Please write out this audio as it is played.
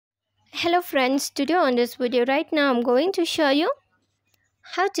Hello friends, today on this video right now I'm going to show you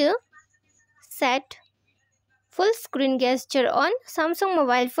how to set full screen gesture on Samsung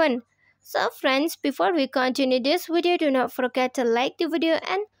mobile phone. So friends, before we continue this video, do not forget to like the video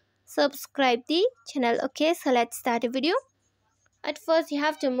and subscribe the channel. Okay, so let's start the video. At first you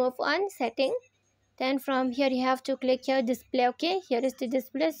have to move on setting. Then from here you have to click here display. Okay, here is the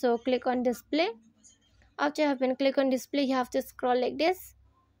display, so click on display. After you have been click on display, you have to scroll like this.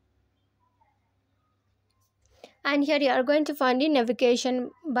 And here you are going to find the navigation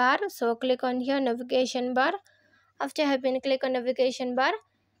bar, so click on here navigation bar. After having click on navigation bar,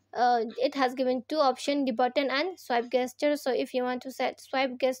 it has given two options, the button and swipe gesture. So if you want to set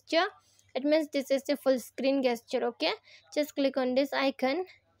swipe gesture, it means this is the full screen gesture. Okay, just click on this icon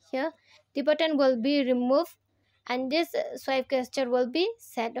here, the button will be removed and this swipe gesture will be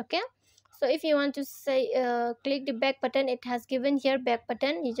set. Okay, so if you want to say click the back button, it has given here back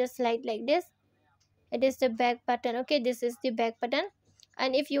button, you just slide like this, it is the back button. Okay, this is the back button.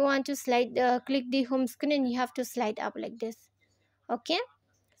 And if you want to slide click the home screen, you have to slide up like this. Okay,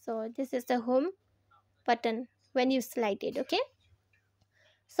 so this is the home button when you slide it. Okay,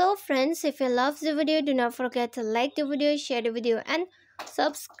 so friends, if you love the video, do not forget to like the video, share the video and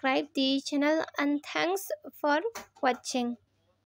subscribe the channel, and thanks for watching.